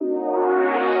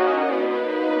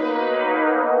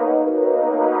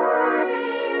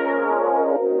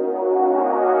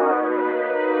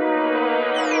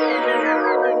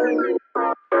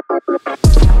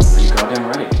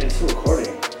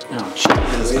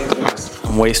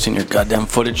I'm wasting your goddamn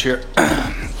footage here.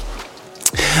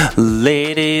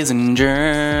 Ladies and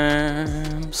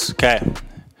germs. Okay.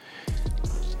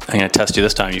 I'm going to test you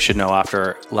this time. You should know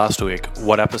after last week.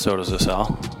 What episode is this,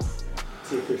 Al?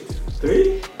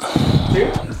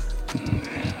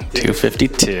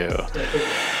 252.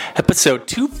 Episode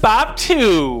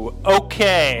 252.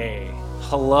 Okay.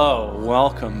 Hello.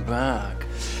 Welcome back.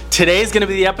 Today's going to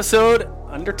be the episode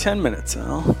under 10 minutes,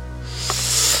 Al.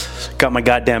 Got my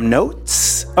goddamn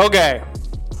notes. Okay.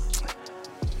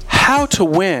 How to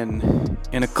win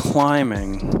in a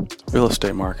climbing real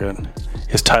estate market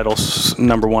is title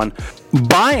number 1.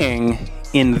 Buying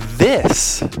in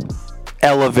this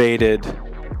elevating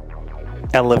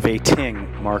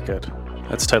market.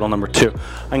 That's title number 2.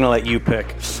 I'm going to let you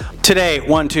pick. Today,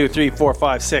 1, 2, 3, 4,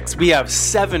 5, 6. We have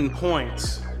 7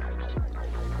 points.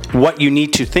 What you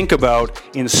need to think about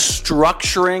in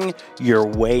structuring your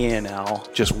way in, Al.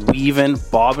 Just weaving,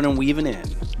 bobbing and weaving in.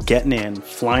 Getting in,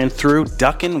 flying through,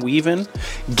 ducking, weaving,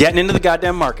 getting into the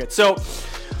goddamn market. So,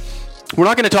 we're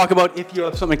not going to talk about if you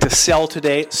have something to sell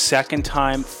today, second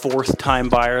time, fourth time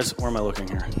buyers. Where am I looking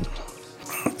here?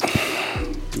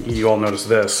 You all notice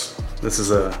this. This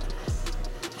is an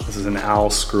Al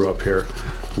screw up here.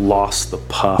 Lost the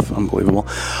puff. Unbelievable.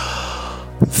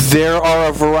 There are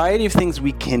a variety of things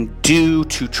we can do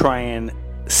to try and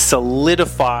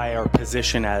solidify our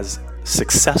position as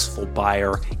successful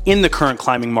buyer in the current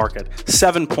climbing market.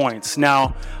 7 points.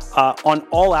 Now, on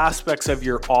all aspects of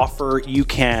your offer, you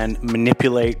can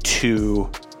manipulate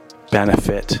to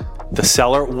benefit the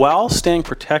seller while staying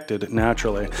protected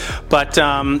naturally. But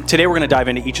today we're going to dive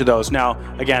into each of those. Now,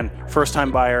 again, first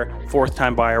time buyer, fourth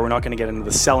time buyer. We're not going to get into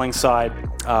the selling side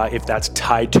if that's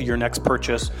tied to your next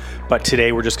purchase. But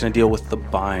today we're just going to deal with the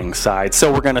buying side.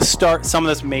 So we're going to start. Some of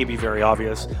this may be very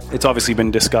obvious. It's obviously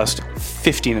been discussed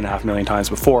 15.5 million times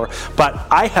before, but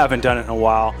I haven't done it in a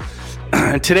while.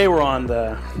 And today we're on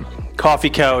the coffee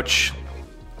couch.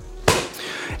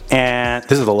 And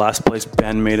this is the last place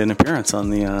Ben made an appearance on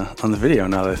the video,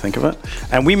 now that I think of it.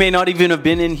 And we may not even have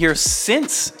been in here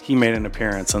since he made an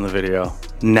appearance on the video,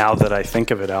 now that I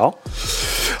think of it, Al.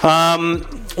 We're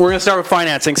going to start with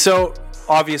financing. So,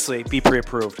 obviously, be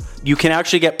pre-approved. You can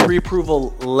actually get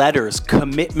pre-approval letters,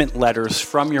 commitment letters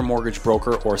from your mortgage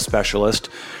broker or specialist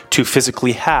to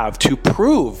physically have to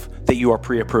prove that you are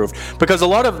pre-approved. Because a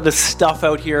lot of the stuff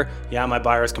out here, yeah, my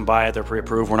buyers can buy it, they're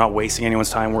pre-approved. We're not wasting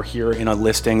anyone's time. We're here in a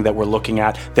listing that we're looking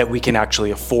at that we can actually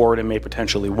afford and may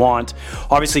potentially want.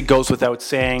 Obviously goes without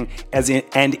saying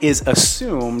and is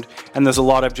assumed, and there's a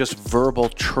lot of just verbal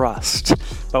trust.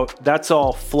 But that's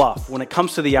all fluff. When it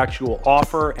comes to the actual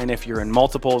offer, and if you're in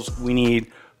multiples, we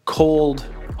need cold,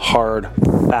 hard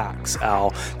facts,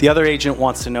 Al. The other agent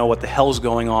wants to know what the hell's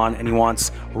going on, and he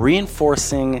wants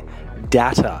reinforcing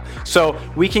data. So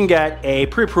we can get a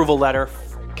pre-approval letter,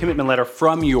 commitment letter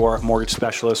from your mortgage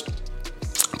specialist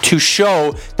to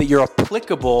show that you're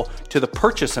applicable to the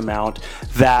purchase amount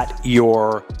that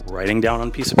you're writing down on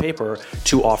a piece of paper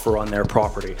to offer on their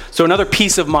property. So another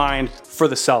peace of mind for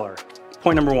the seller.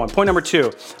 Point number 1. Point number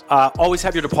 2, always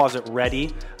have your deposit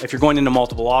ready. If you're going into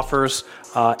multiple offers,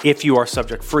 if you are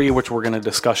subject free, which we're going to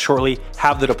discuss shortly,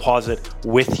 have the deposit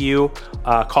with you.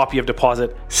 Copy of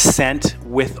deposit sent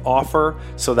with offer.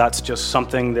 So that's just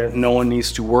something that no one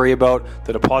needs to worry about.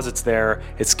 The deposit's there,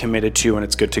 it's committed to, and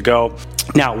it's good to go.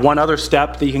 Now, one other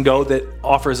step that you can go that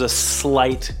offers a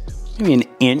slight, maybe an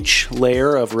inch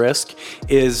layer of risk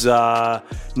is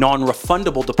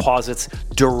non-refundable deposits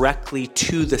directly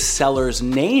to the seller's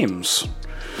names.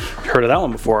 Heard of that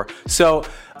one before. So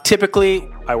typically,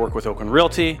 I work with Oakland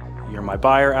Realty. You're my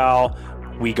buyer, Al.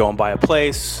 We go and buy a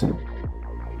place.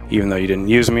 Even though you didn't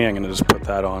use me, I'm going to just put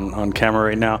that on camera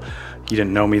right now. You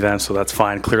didn't know me then, so that's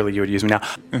fine. Clearly, you would use me now.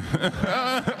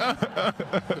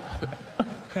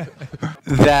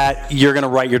 That you're going to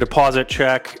write your deposit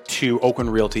check to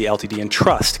Oakland Realty Ltd. and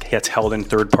Trust. It's held in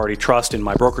third-party trust in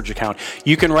my brokerage account.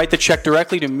 You can write the check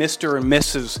directly to Mr. and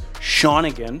Mrs.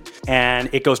 Shawnigan, and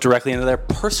it goes directly into their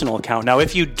personal account. Now,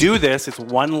 if you do this, it's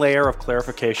one layer of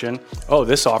clarification. Oh,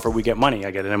 this offer, we get money.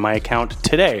 I get it in my account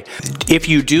today. If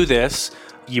you do this,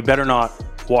 you better not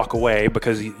walk away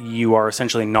because you are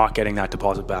essentially not getting that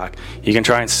deposit back. You can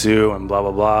try and sue and blah,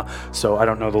 blah, blah. So I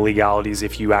don't know the legalities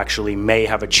if you actually may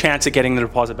have a chance at getting the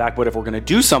deposit back, but if we're going to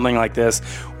do something like this,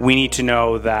 we need to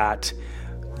know that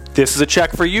this is a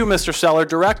check for you, Mr. Seller,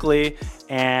 directly,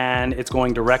 and it's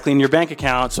going directly in your bank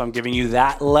account. So I'm giving you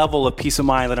that level of peace of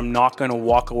mind that I'm not going to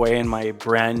walk away in my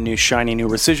brand new, shiny new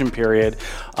rescission period.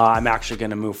 I'm actually going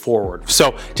to move forward.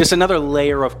 So just another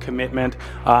layer of commitment,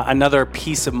 another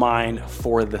peace of mind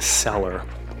for the seller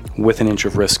with an inch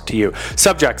of risk to you.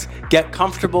 Subjects, get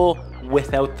comfortable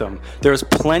without them. There's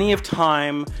plenty of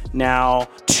time now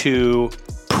to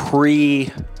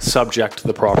pre-subject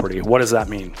the property. What does that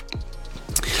mean?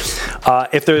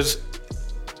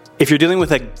 If you're dealing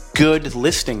with a good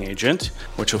listing agent,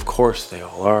 which of course they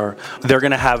all are, they're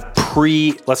going to have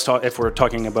if we're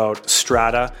talking about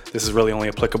strata, this is really only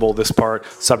applicable, this part,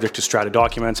 subject to strata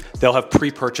documents, they'll have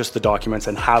pre-purchased the documents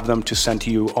and have them to send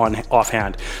to you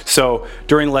offhand. So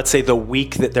during, let's say, the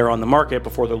week that they're on the market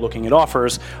before they're looking at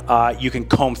offers, you can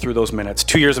comb through those minutes.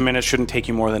 2 years a minute shouldn't take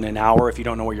you more than an hour. If you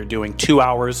don't know what you're doing, 2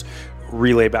 hours,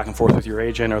 relay back and forth with your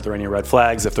agent. Are there any red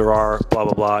flags? If there are, blah,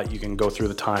 blah, blah, you can go through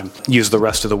the time. Use the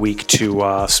rest of the week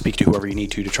to speak to whoever you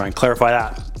need to try and clarify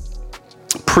that.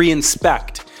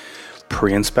 Pre-inspect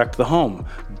the home.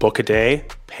 Book a day,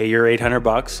 pay your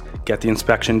 $800, get the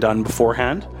inspection done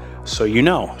beforehand so you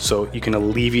know. So you can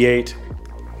alleviate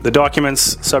the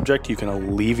documents subject, you can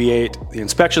alleviate the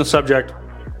inspection subject,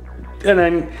 and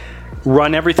then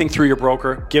run everything through your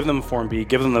broker, give them a Form B,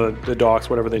 give them the docs,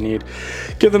 whatever they need,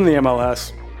 give them the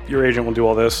MLS. Your agent will do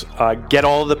all this. Get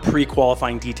all the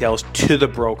pre-qualifying details to the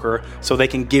broker so they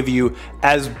can give you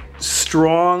as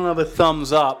strong of a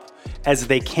thumbs up as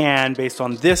they can based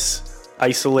on this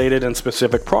isolated and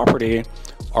specific property.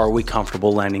 Are we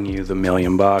comfortable lending you the $1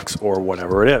 million or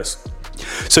whatever it is?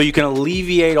 So you can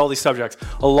alleviate all these subjects.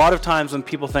 A lot of times when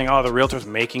people think, oh, the realtor's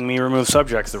making me remove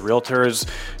subjects, the realtor's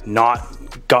not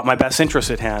got my best interest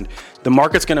at hand, the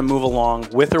market's going to move along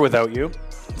with or without you.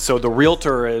 So the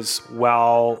realtor is,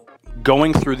 while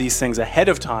going through these things ahead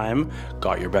of time,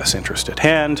 got your best interest at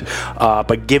hand,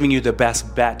 but giving you the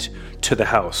best bet to the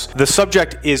house. The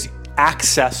subject is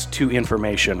access to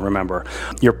information, remember.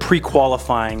 You're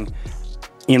pre-qualifying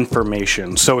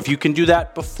information. So if you can do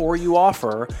that before you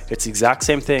offer, it's the exact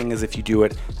same thing as if you do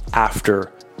it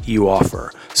after you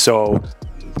offer. So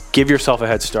give yourself a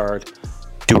head start.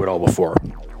 Do it all before.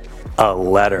 A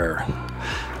letter.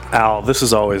 Al, this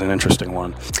is always an interesting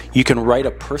one. You can write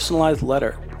a personalized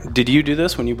letter. Did you do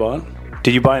this when you bought?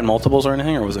 Did you buy in multiples or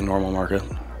anything, or was it normal market?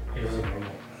 It was normal.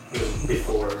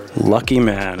 Before. Lucky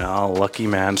man, Al, lucky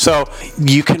man. So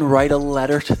you can write a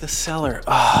letter to the seller.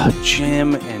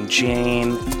 Jim and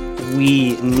Jane,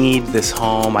 we need this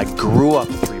home. I grew up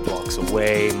 3 blocks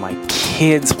away. My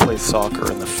kids play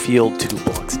soccer in the field 2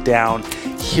 blocks down.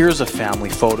 Here's a family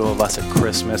photo of us at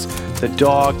Christmas. The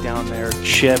dog down there,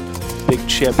 Chip, Big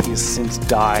Chip, he's since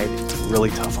died. It's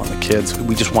really tough on the kids.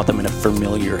 We just want them in a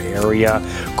familiar area.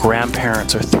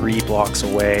 Grandparents are 3 blocks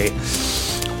away.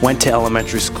 Went to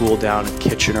elementary school down in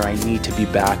Kitchener. I need to be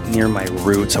back near my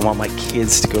roots. I want my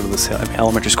kids to go to this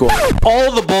elementary school.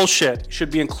 All the bullshit should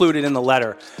be included in the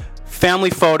letter. Family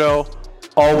photo,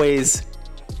 always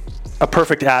a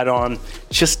perfect add-on,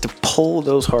 just to pull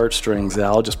those heartstrings,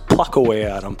 Al. Just pluck away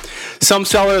at them. Some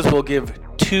sellers will give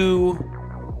 2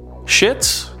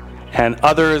 shits, and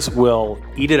others will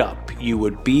eat it up. You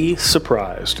would be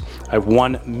surprised. I've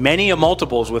won many a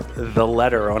multiples with the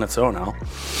letter on its own, Al.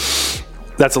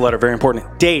 That's a letter, very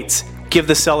important. Dates. Give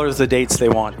the sellers the dates they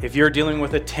want. If you're dealing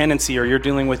with a tenancy or you're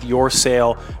dealing with your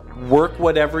sale, work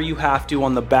whatever you have to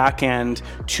on the back end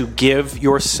to give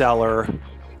your seller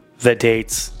the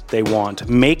dates they want.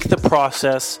 Make the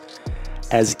process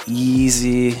as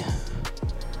easy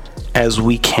as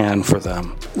we can for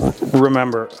them.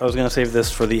 Remember, I was going to save this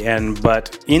for the end,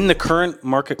 but in the current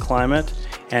market climate,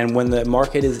 and when the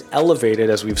market is elevated,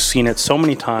 as we've seen it so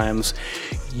many times,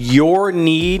 your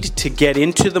need to get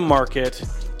into the market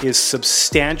is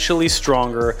substantially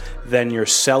stronger than your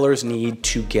seller's need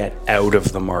to get out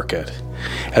of the market.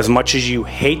 As much as you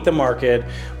hate the market,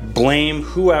 blame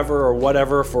whoever or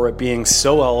whatever for it being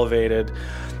so elevated,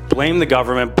 blame the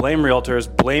government, blame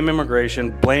realtors, blame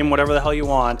immigration, blame whatever the hell you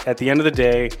want. At the end of the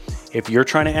day, if you're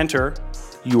trying to enter,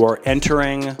 you are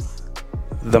entering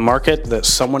the market that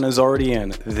someone is already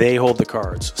in. They hold the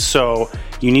cards. So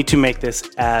you need to make this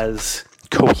as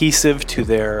cohesive to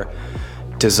their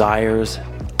desires,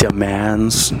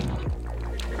 demands,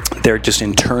 their just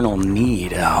internal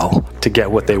need, Al, to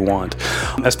get what they want.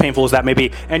 As painful as that may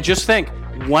be. And just think,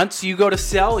 once you go to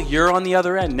sell, you're on the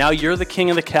other end. Now you're the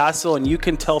king of the castle, and you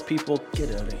can tell people,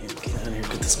 get out of here, get out of here,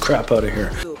 get this crap out of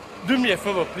here. Do me a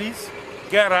favor, please.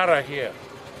 Get out of here.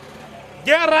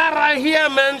 Get out of here,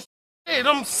 man. You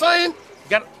know what I'm saying?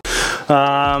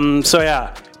 So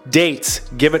yeah, dates,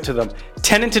 give it to them.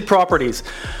 Tenanted properties,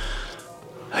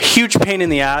 a huge pain in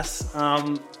the ass.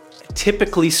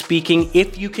 Typically speaking,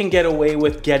 if you can get away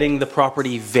with getting the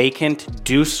property vacant,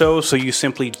 do so you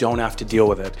simply don't have to deal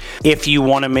with it. If you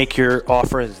want to make your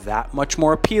offer that much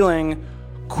more appealing,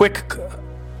 quick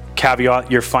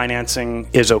caveat, your financing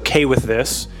is okay with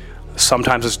this.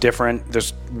 Sometimes it's different.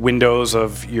 There's windows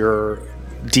of your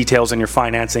details in your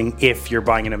financing. If you're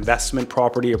buying an investment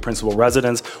property or principal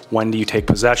residence, when do you take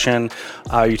possession?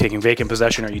 Are you taking vacant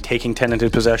possession? Are you taking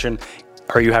tenanted possession?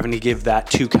 Are you having to give that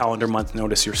 2 calendar month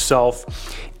notice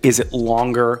yourself? Is it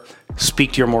longer?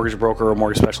 Speak to your mortgage broker or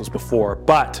mortgage specialist before.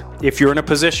 But if you're in a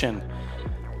position,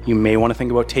 you may want to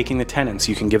think about taking the tenants.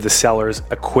 You can give the sellers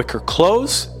a quicker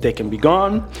close. They can be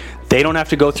gone. They don't have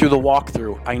to go through the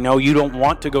walkthrough. I know you don't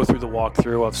want to go through the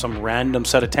walkthrough of some random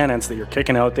set of tenants that you're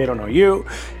kicking out. They don't know you.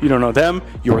 You don't know them.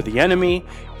 You're the enemy.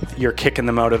 You're kicking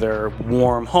them out of their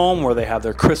warm home where they have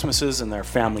their Christmases and their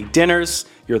family dinners.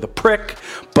 You're the prick.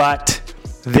 But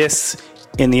this,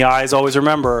 in the eyes, always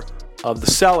remember, of the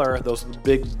seller, those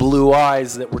big blue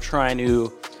eyes that we're trying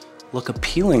to look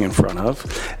appealing in front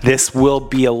of, this will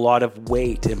be a lot of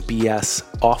weight and BS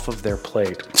off of their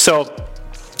plate. So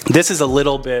this is a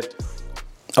little bit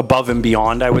above and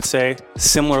beyond, I would say.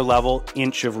 Similar level,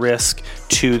 inch of risk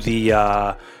to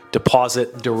the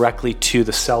deposit directly to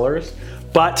the sellers.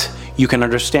 But you can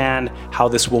understand how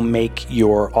this will make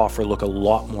your offer look a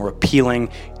lot more appealing.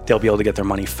 They'll be able to get their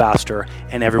money faster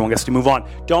and everyone gets to move on.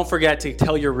 Don't forget to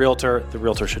tell your realtor, the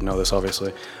realtor should know this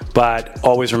obviously, but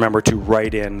always remember to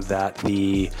write in that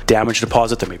the damage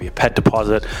deposit, there may be a pet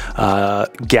deposit,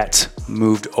 gets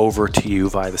moved over to you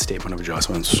via the statement of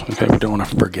adjustments. Okay, we don't want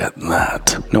to forget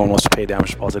that. No one wants to pay a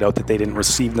damage deposit out that they didn't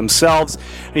receive themselves.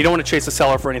 And you don't want to chase the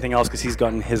seller for anything else because he's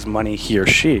gotten his money, he or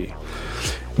she.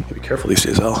 Be careful these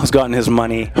days, Al. Has gotten his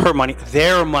money, her money,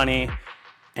 their money,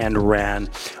 and ran.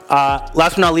 Last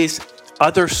but not least,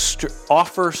 other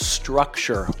offer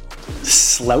structure.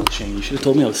 Slouching. You should have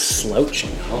told me I was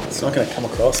slouching. Oh, it's not going to come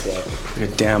across well. Like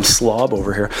a damn slob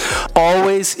over here.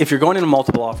 Always, if you're going into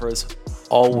multiple offers,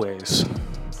 always,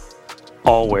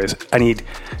 I need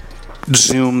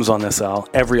zooms on this, Al.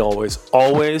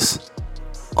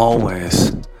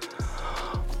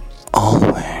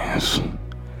 Always.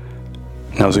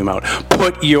 Now zoom out.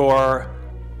 Put your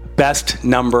best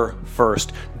number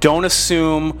first. Don't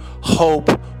assume, hope,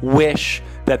 wish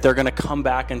that they're going to come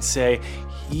back and say,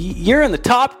 you're in the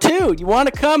top 2. You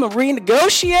want to come and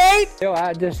renegotiate?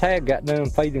 I just had got done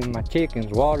feeding my chickens,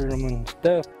 watering them and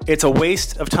stuff. It's a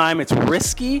waste of time. It's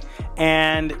risky.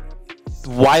 And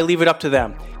why leave it up to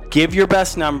them? Give your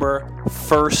best number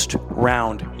first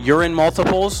round. You're in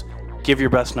multiples. Give your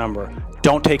best number.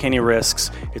 Don't take any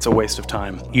risks. It's a waste of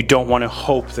time. You don't want to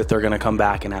hope that they're going to come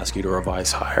back and ask you to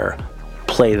revise higher.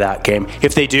 Play that game.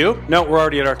 If they do, no, we're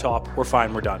already at our top. We're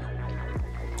fine. We're done.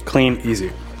 Clean,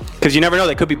 easy. Because you never know.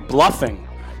 They could be bluffing.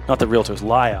 Not that realtors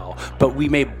lie, Al, but we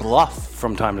may bluff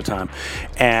from time to time.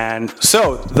 And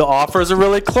so the offers are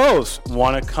really close.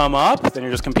 Want to come up, then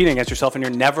you're just competing against yourself and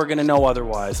you're never going to know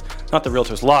otherwise. Not that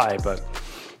realtors lie, but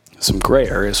some gray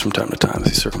areas from time to time.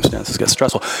 These circumstances get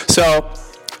stressful. So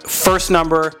first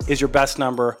number is your best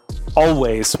number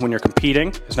always when you're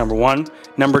competing is number 1.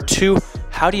 Number 2,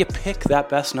 how do you pick that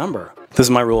best number? This is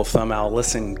my rule of thumb, Al.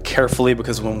 Listen carefully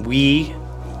because when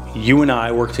you and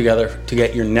I work together to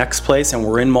get your next place and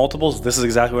we're in multiples, this is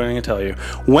exactly what I'm going to tell you.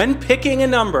 When picking a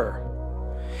number,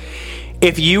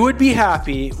 if you would be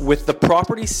happy with the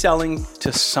property selling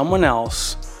to someone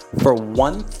else for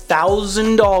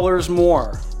 $1,000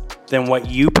 more than what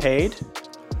you paid,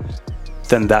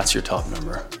 then that's your top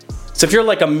number. So if you're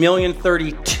like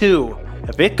 $1,032,000,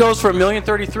 if it goes for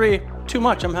 $1,033,000, too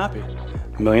much, I'm happy.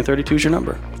 $1,032,000 is your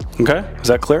number. Okay? Is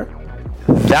that clear?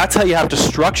 That's how you have to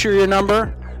structure your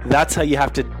number. That's how you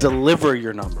have to deliver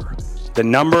your number. The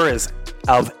number is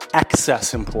of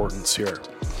excess importance here.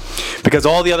 Because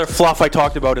all the other fluff I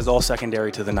talked about is all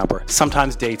secondary to the number.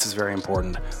 Sometimes dates is very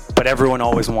important, but everyone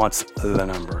always wants the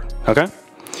number. Okay?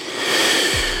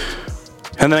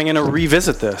 And then I'm going to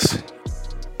revisit this.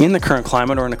 In the current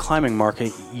climate or in a climbing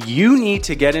market, you need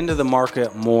to get into the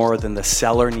market more than the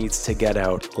seller needs to get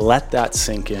out. Let that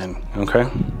sink in, okay?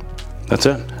 That's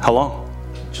it. How long?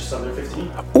 Just under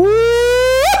 15. Ooh!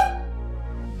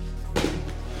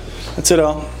 That's it,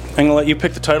 Al. I'm going to let you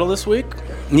pick the title this week.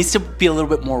 It needs to be a little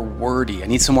bit more wordy. I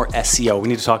need some more SEO. We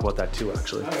need to talk about that too,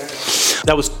 actually. Okay.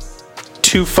 That was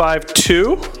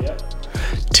 252. Yep.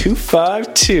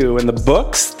 252 in the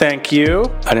books. Thank you.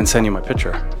 I didn't send you my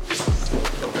picture.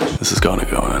 This is gonna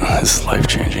go in. This is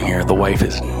life-changing here. The wife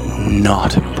is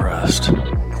not impressed.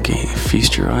 Okay,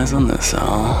 feast your eyes on this,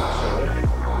 Al.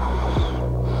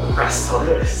 Rest on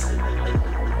this.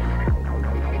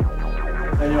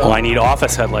 Well, I need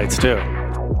office headlights too.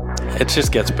 It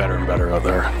just gets better and better out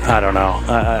there. I don't know.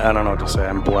 I don't know what to say.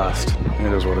 I'm blessed.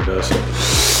 It is what it is.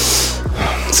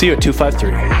 See you at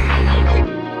 253.